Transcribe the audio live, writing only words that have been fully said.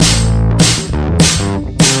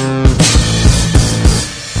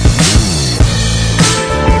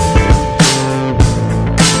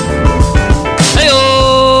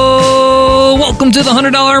the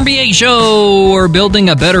 $100 MBA Show, where building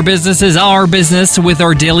a better business is our business with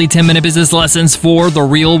our daily 10-minute business lessons for the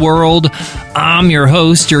real world. I'm your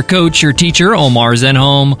host, your coach, your teacher, Omar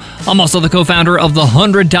Zenhom. I'm also the co-founder of the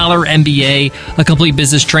 $100 MBA, a complete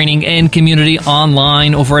business training and community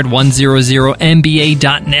online over at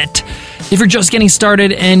 100mba.net. If you're just getting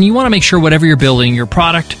started and you want to make sure whatever you're building, your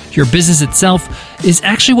product, your business itself, is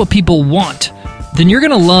actually what people want, then you're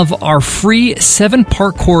going to love our free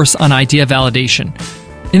 7-part course on idea validation.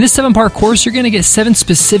 In this 7-part course, you're going to get 7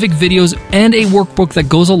 specific videos and a workbook that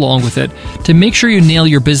goes along with it to make sure you nail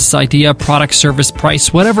your business idea, product, service,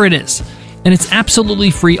 price, whatever it is. And it's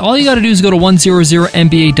absolutely free. All you got to do is go to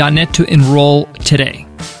 100mba.net to enroll today.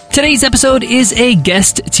 Today's episode is a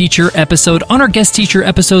guest teacher episode. On our guest teacher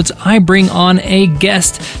episodes, I bring on a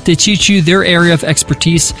guest to teach you their area of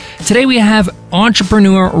expertise. Today we have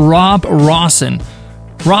entrepreneur Rob Rawson.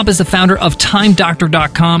 Rob is the founder of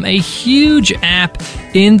TimeDoctor.com, a huge app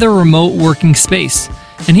in the remote working space.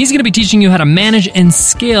 And he's going to be teaching you how to manage and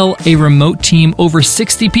scale a remote team over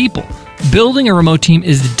 60 people. Building a remote team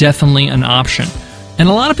is definitely an option. And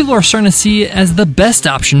a lot of people are starting to see it as the best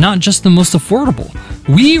option, not just the most affordable.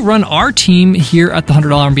 We run our team here at the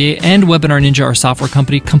 $100 MBA and Webinar Ninja, our software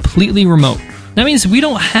company, completely remote. That means we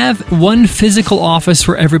don't have one physical office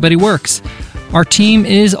where everybody works. Our team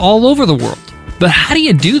is all over the world. But how do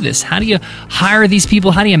you do this? How do you hire these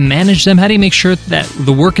people? How do you manage them? How do you make sure that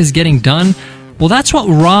the work is getting done? Well, that's what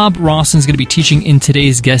Rob Rawson is going to be teaching in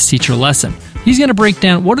today's guest teacher lesson. He's going to break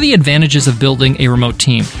down what are the advantages of building a remote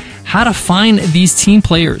team, how to find these team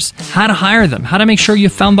players, how to hire them, how to make sure you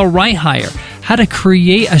found the right hire, how to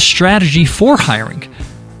create a strategy for hiring,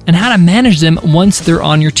 and how to manage them once they're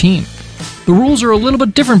on your team. The rules are a little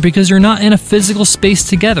bit different because you're not in a physical space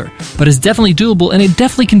together, but it's definitely doable and it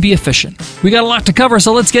definitely can be efficient. We got a lot to cover,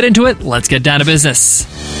 so let's get into it. Let's get down to business.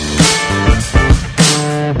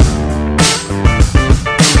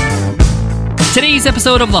 Today's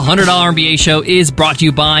episode of the $100 MBA Show is brought to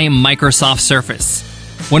you by Microsoft Surface.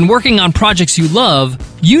 When working on projects you love,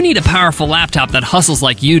 you need a powerful laptop that hustles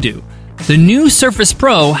like you do. The new Surface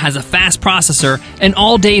Pro has a fast processor and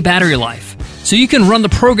all-day battery life, so you can run the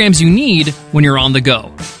programs you need when you're on the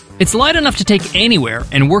go. It's light enough to take anywhere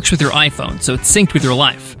and works with your iPhone, so it's synced with your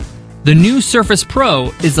life. The new Surface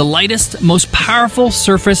Pro is the lightest, most powerful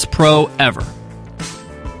Surface Pro ever.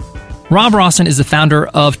 Rob Rawson is the founder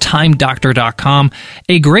of TimeDoctor.com,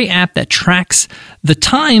 a great app that tracks the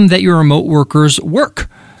time that your remote workers work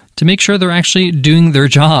to make sure they're actually doing their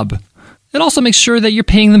job. It also makes sure that you're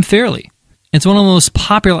paying them fairly. It's one of the most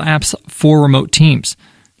popular apps for remote teams.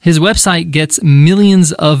 His website gets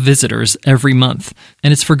millions of visitors every month,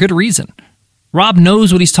 and it's for good reason. Rob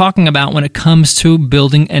knows what he's talking about when it comes to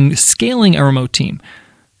building and scaling a remote team.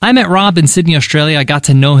 I met Rob in Sydney, Australia. I got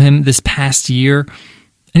to know him this past year,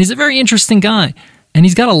 and he's a very interesting guy, and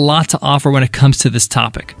he's got a lot to offer when it comes to this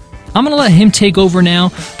topic. I'm going to let him take over now,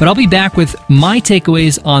 but I'll be back with my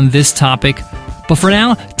takeaways on this topic. But for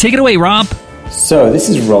now, take it away, Rob. So this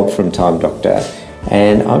is Rob from Time Doctor,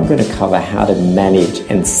 and I'm going to cover how to manage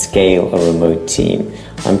and scale a remote team.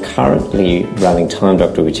 I'm currently running Time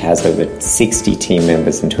Doctor, which has over 60 team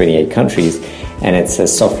members in 28 countries, and it's a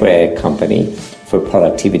software company for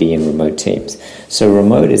productivity in remote teams. So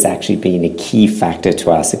remote has actually been a key factor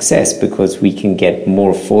to our success because we can get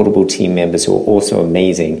more affordable team members who are also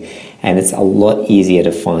amazing, and it's a lot easier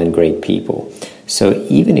to find great people. So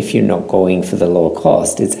even if you're not going for the lower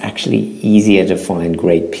cost, it's actually easier to find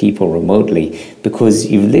great people remotely because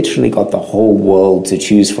you've literally got the whole world to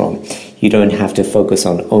choose from. You don't have to focus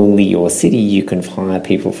on only your city. You can hire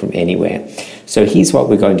people from anywhere. So here's what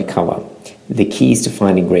we're going to cover: the keys to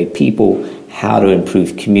finding great people, how to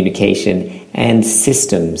improve communication and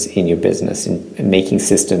systems in your business, and making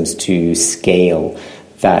systems to scale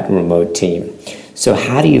that remote team. So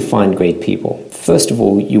how do you find great people? First of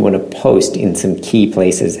all, you want to post in some key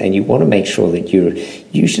places, and you want to make sure that you're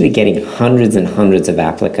usually getting hundreds and hundreds of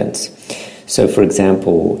applicants. So for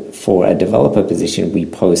example, for a developer position, we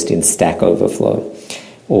post in Stack Overflow.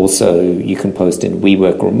 Also, you can post in We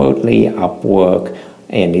Work Remotely, Upwork,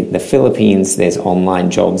 and in the Philippines, there's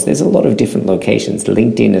online jobs. There's a lot of different locations.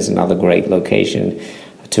 LinkedIn is another great location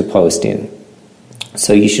to post in.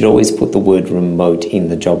 So you should always put the word remote in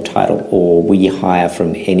the job title, or we hire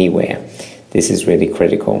from anywhere. This is really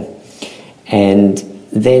critical. And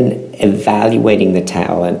then evaluating the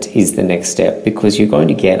talent is the next step, because you're going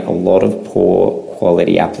to get a lot of poor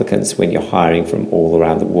quality applicants when you're hiring from all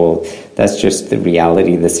around the world. That's just the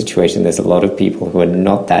reality of the situation. There's a lot of people who are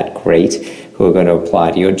not that great who are going to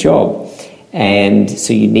apply to your job. And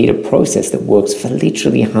so you need a process that works for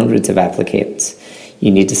literally hundreds of applicants.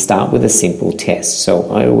 you need to start with a simple test.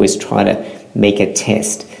 So I always try to make a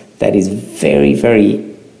test that is very,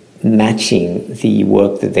 very matching the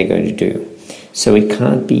work that they're going to do. So it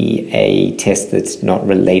can't be a test that's not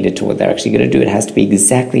related to what they're actually going to do. It has to be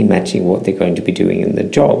exactly matching what they're going to be doing in the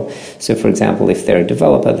job. So for example, if they're a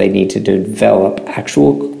developer, they need to develop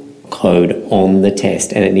actual code on the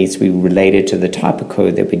test, and it needs to be related to the type of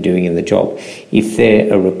code that we're doing in the job. If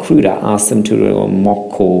they're a recruiter, ask them to do a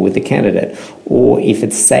mock call with the candidate. Or if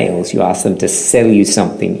it's sales, you ask them to sell you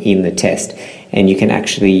something in the test. And you can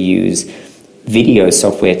actually use video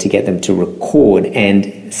software to get them to record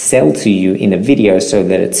and sell to you in a video so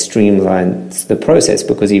that it streamlines the process,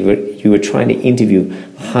 because if you were trying to interview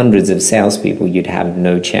hundreds of salespeople, you'd have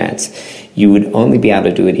no chance. You would only be able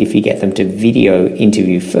to do it if you get them to video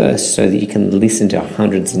interview first, so that you can listen to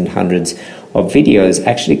hundreds and hundreds of videos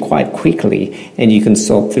actually quite quickly, and you can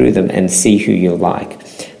sort through them and see who you like.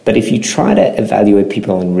 But if you try to evaluate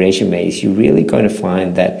people on resumes, you're really going to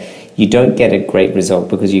find that you don't get a great result,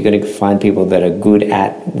 because you're going to find people that are good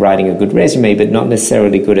at writing a good resume, but not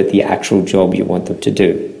necessarily good at the actual job you want them to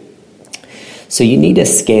do. So you need a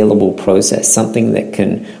scalable process, something that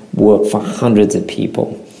can work for hundreds of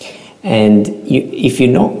people. And if you're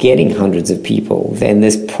not getting hundreds of people, then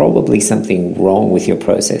there's probably something wrong with your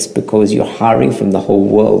process, because you're hiring from the whole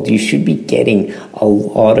world. You should be getting a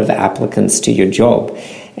lot of applicants to your job.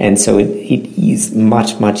 And so it is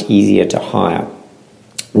much, much easier to hire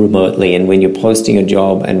remotely. And when you're posting a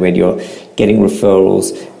job and when you're getting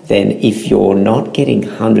referrals, then if you're not getting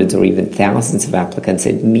hundreds or even thousands of applicants,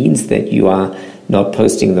 it means that you are not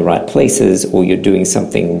posting the right places, or you're doing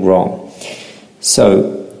something wrong.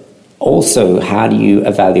 So also, how do you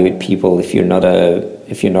evaluate people if you're not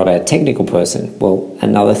a technical person? Well,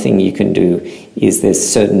 another thing you can do is there's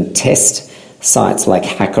certain test sites like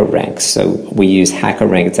HackerRank. So we use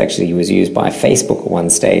HackerRank. It was used by Facebook at one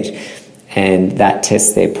stage. And that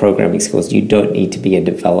tests their programming skills. You don't need to be a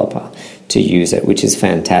developer to use it, which is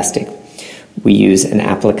fantastic. We use an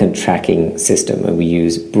applicant tracking system, and we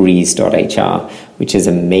use breeze.hr, which is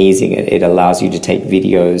amazing. It allows you to take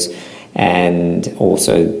videos and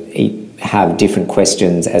also have different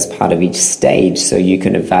questions as part of each stage, so you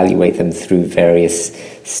can evaluate them through various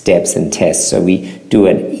steps and tests. So we do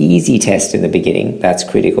an easy test in the beginning. That's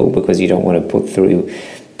critical, because you don't want to put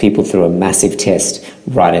people through a massive test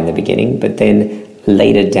right in the beginning. But then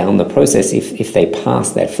later down the process, if they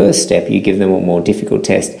pass that first step, you give them a more difficult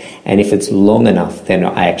test. And if it's long enough, then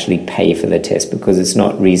I actually pay for the test, because it's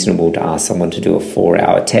not reasonable to ask someone to do a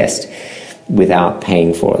 4-hour test without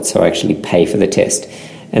paying for it. So I actually pay for the test.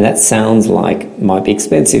 And that sounds like might be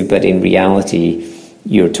expensive, but in reality,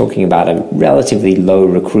 you're talking about a relatively low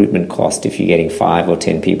recruitment cost if you're getting 5 or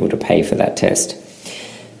 10 people to pay for that test.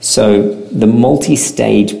 So the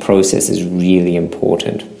multi-stage process is really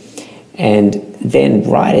important. And then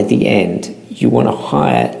right at the end, you want to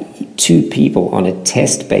hire 2 people on a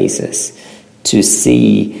test basis to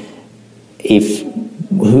see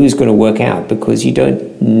who's going to work out, because you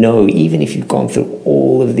don't know, even if you've gone through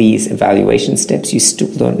all of these evaluation steps, you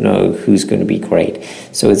still don't know who's going to be great.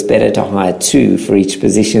 So it's better to hire 2 for each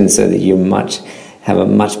position, so that you have a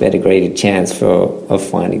much better graded chance of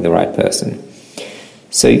finding the right person.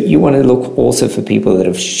 So you want to look also for people that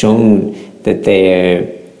have shown that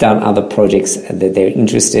they've done other projects, that they're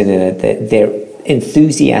interested in it, that they're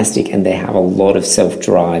enthusiastic, and they have a lot of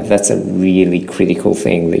self-drive. That's a really critical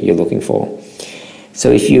thing that you're looking for. So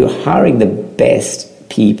if you're hiring the best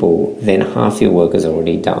people, then half your work is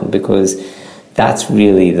already done, because that's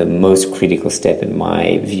really the most critical step, in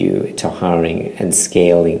my view, to hiring and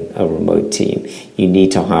scaling a remote team. You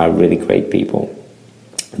need to hire really great people.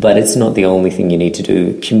 But it's not the only thing you need to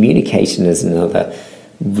do. Communication is another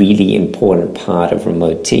really important part of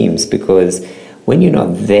remote teams, because when you're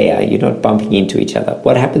not there, you're not bumping into each other.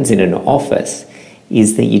 What happens in an office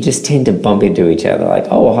is that you just tend to bump into each other, like,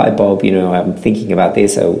 oh, hi, Bob, I'm thinking about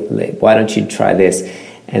this, so why don't you try this?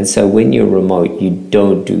 And so when you're remote, you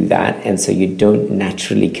don't do that, and so you don't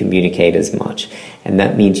naturally communicate as much. And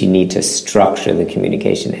that means you need to structure the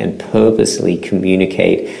communication and purposely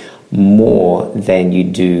communicate more than you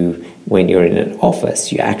do when you're in an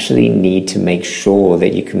office. You actually need to make sure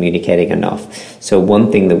that you're communicating enough. So one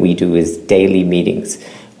thing that we do is daily meetings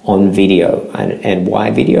on video. And why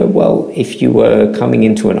video? Well, if you were coming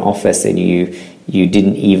into an office and you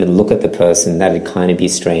didn't even look at the person, that'd kind of be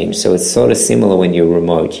strange. So it's sort of similar when you're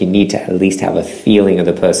remote. You need to at least have a feeling of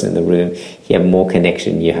the person in the room. You have more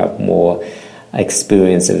connection, you have more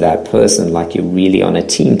experience of that person, like you're really on a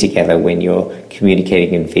team together when you're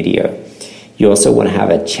communicating in video. You also want to have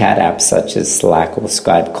a chat app such as Slack or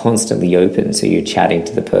Skype constantly open, so you're chatting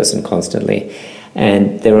to the person constantly.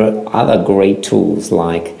 And there are other great tools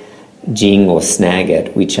like Jing or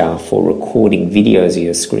Snagit, which are for recording videos of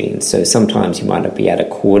your screen. So sometimes you might not be able to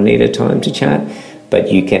coordinate a time to chat,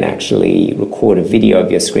 but you can actually record a video of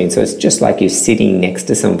your screen. So it's just like you're sitting next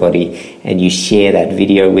to somebody and you share that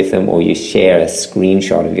video with them, or you share a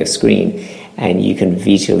screenshot of your screen, and you can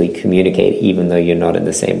visually communicate even though you're not in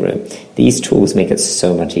the same room. These tools make it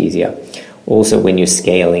so much easier. Also, when you're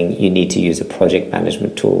scaling, you need to use a project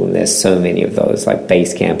management tool, and there's so many of those like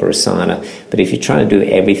Basecamp or Asana. But if you're trying to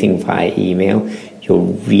do everything via email, you're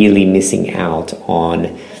really missing out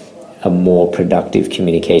on a more productive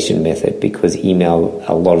communication method, because email,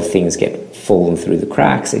 a lot of things get fallen through the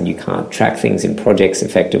cracks and you can't track things in projects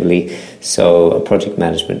effectively. So a project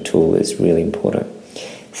management tool is really important.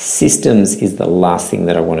 Systems is the last thing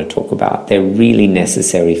that I want to talk about. They're really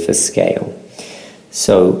necessary for scale.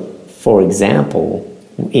 So, for example,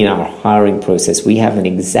 in our hiring process, we have an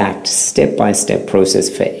exact step-by-step process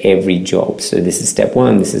for every job. So this is step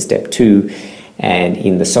 1, this is step 2, and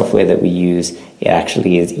in the software that we use, it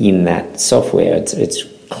actually is in that software. It's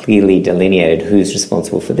clearly delineated who's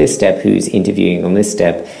responsible for this step, who's interviewing on this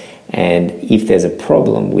step, and if there's a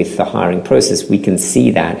problem with the hiring process, we can see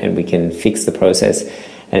that and we can fix the process.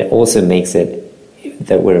 And it also makes it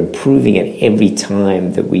that we're improving it every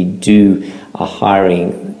time that we do a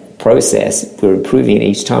hiring process. We're improving it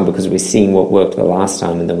each time because we're seeing what worked the last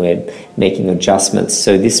time and then we're making adjustments.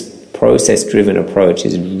 So this process-driven approach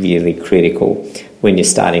is really critical when you're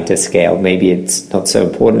starting to scale. Maybe it's not so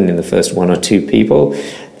important in the first 1 or 2 people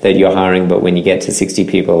that you're hiring, but when you get to 60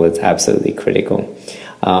 people, it's absolutely critical.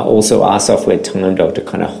 Also, our software, Time Doctor,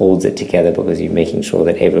 kind of holds it together because you're making sure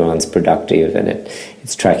that everyone's productive and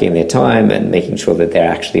it's tracking their time and making sure that they're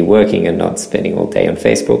actually working and not spending all day on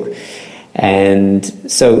Facebook. And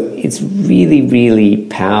so it's really, really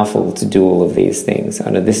powerful to do all of these things.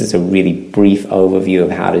 I know this is a really brief overview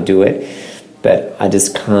of how to do it, but I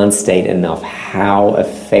just can't state enough how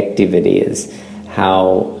effective it is,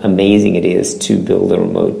 how amazing it is to build a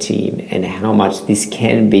remote team, and how much this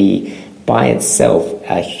can be by itself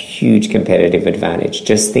a huge competitive advantage.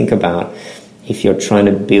 Just think about if you're trying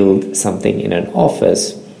to build something in an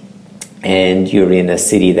office and you're in a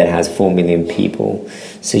city that has 4 million people.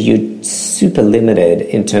 So you're super limited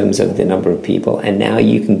in terms of the number of people, and now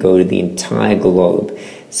you can go to the entire globe.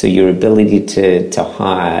 So your ability to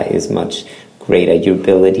hire is much greater, your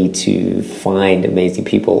ability to find amazing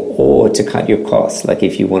people or to cut your costs. Like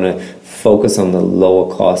if you want to focus on the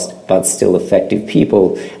lower cost but still effective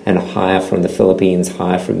people and hire from the Philippines,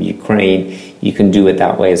 hire from Ukraine, you can do it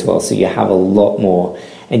that way as well. So you have a lot more,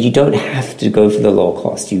 and you don't have to go for the low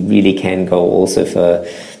cost. You really can go also for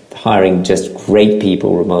hiring just great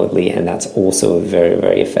people remotely, and that's also a very,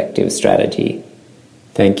 very effective strategy.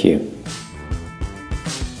 Thank you.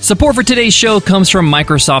 Support for today's show comes from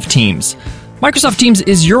Microsoft Teams. Microsoft Teams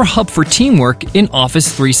is your hub for teamwork in Office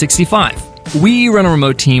 365. We run a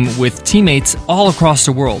remote team with teammates all across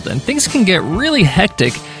the world, and things can get really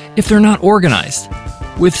hectic if they're not organized.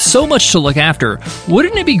 With so much to look after,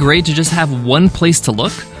 wouldn't it be great to just have one place to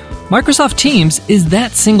look? Microsoft Teams is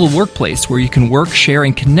that single workplace where you can work, share,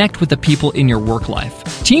 and connect with the people in your work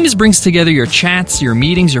life. Teams brings together your chats, your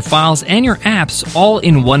meetings, your files, and your apps all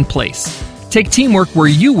in one place. Take teamwork where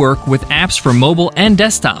you work with apps for mobile and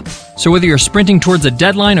desktop. So whether you're sprinting towards a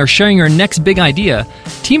deadline or sharing your next big idea,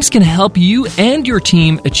 Teams can help you and your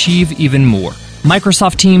team achieve even more.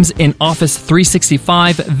 Microsoft Teams in Office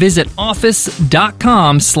 365. Visit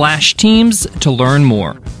office.com/teams to learn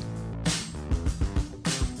more.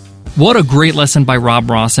 What a great lesson by Rob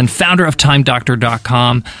Rawson, founder of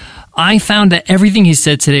TimeDoctor.com. I found that everything he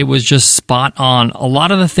said today was just spot on. A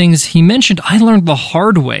lot of the things he mentioned, I learned the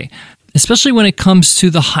hard way, especially when it comes to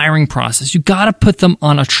the hiring process. You got to put them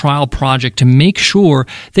on a trial project to make sure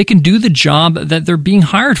they can do the job that they're being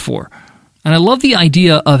hired for. And I love the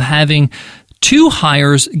idea of having 2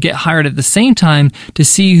 hires get hired at the same time to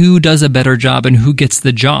see who does a better job and who gets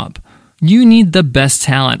the job. You need the best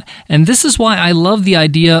talent. And this is why I love the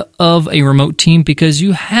idea of a remote team, because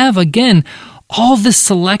you have, again, all this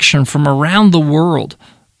selection from around the world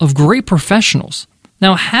of great professionals.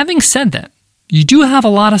 Now, having said that, you do have a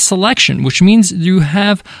lot of selection, which means you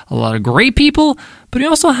have a lot of great people, but you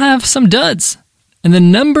also have some duds. And the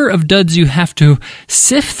number of duds you have to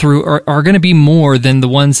sift through are going to be more than the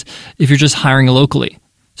ones if you're just hiring locally.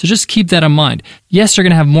 So just keep that in mind. Yes, you're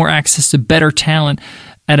going to have more access to better talent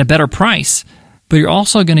at a better price, but you're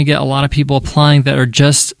also going to get a lot of people applying that are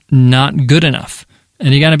just not good enough.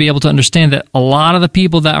 And you got to be able to understand that a lot of the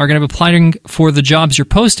people that are going to be applying for the jobs you're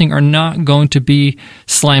posting are not going to be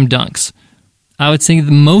slam dunks. I would say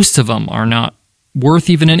that most of them are not worth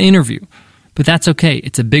even an interview. but that's okay.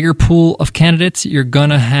 It's a bigger pool of candidates. You're going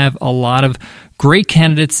to have a lot of great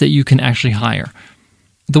candidates that you can actually hire.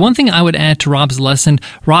 The one thing I would add to Rob's lesson,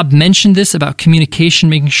 Rob mentioned this about communication,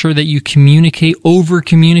 making sure that you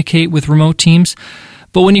over-communicate with remote teams.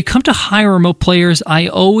 But when you come to hire remote players, I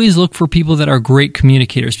always look for people that are great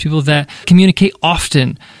communicators, people that communicate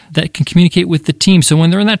often, that can communicate with the team. So when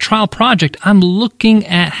they're in that trial project, I'm looking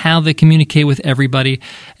at how they communicate with everybody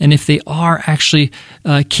and if they are actually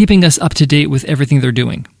keeping us up to date with everything they're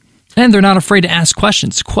doing. And they're not afraid to ask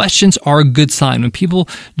questions. Questions are a good sign. When people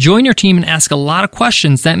join your team and ask a lot of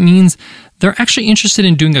questions, that means they're actually interested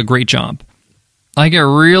in doing a great job. I get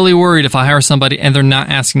really worried if I hire somebody and they're not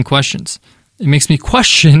asking questions. It makes me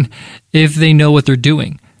question if they know what they're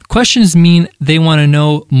doing. Questions mean they want to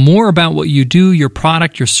know more about what you do, your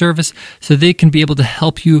product, your service, so they can be able to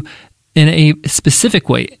help you in a specific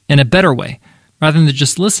way, in a better way, rather than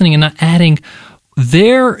just listening and not adding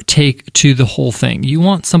their take to the whole thing. You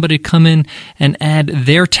want somebody to come in and add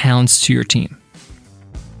their talents to your team.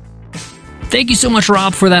 Thank you so much,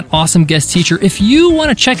 Rob, for that awesome guest teacher. If you want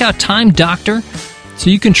to check out Time Doctor, so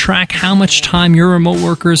you can track how much time your remote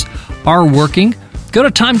workers are working, go to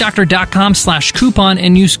timedoctor.com/coupon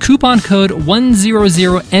and use coupon code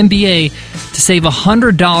 100MBA to save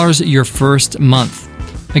 $100 your first month.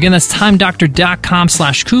 Again, that's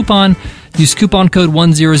timedoctor.com/coupon. Use coupon code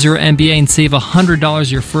 100MBA and save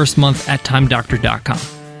 $100 your first month at timedoctor.com.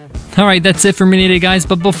 All right, that's it for me today, guys.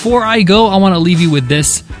 But before I go, I want to leave you with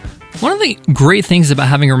this. One of the great things about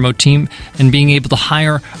having a remote team and being able to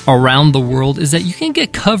hire around the world is that you can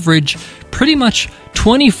get coverage pretty much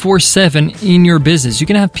 24/7 in your business. You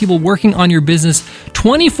can have people working on your business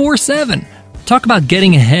 24/7. Talk about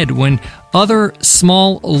getting ahead when other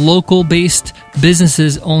small local-based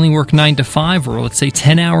businesses only work 9 to 5 or let's say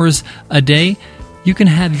 10 hours a day. You can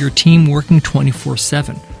have your team working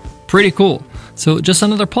 24/7. Pretty cool. So just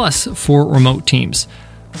another plus for remote teams.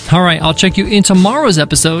 All right, I'll check you in tomorrow's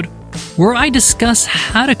episode where I discuss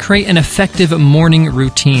how to create an effective morning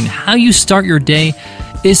routine. How you start your day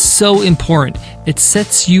is so important. It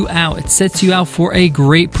sets you out. It sets you out for a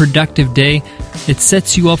great productive day. It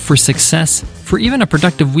sets you up for success for even a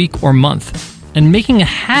productive week or month. And making a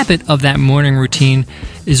habit of that morning routine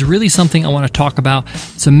is really something I want to talk about.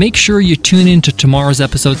 So make sure you tune in to tomorrow's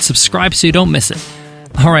episode. Subscribe so you don't miss it.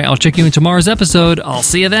 All right, I'll check you in tomorrow's episode. I'll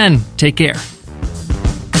see you then. Take care.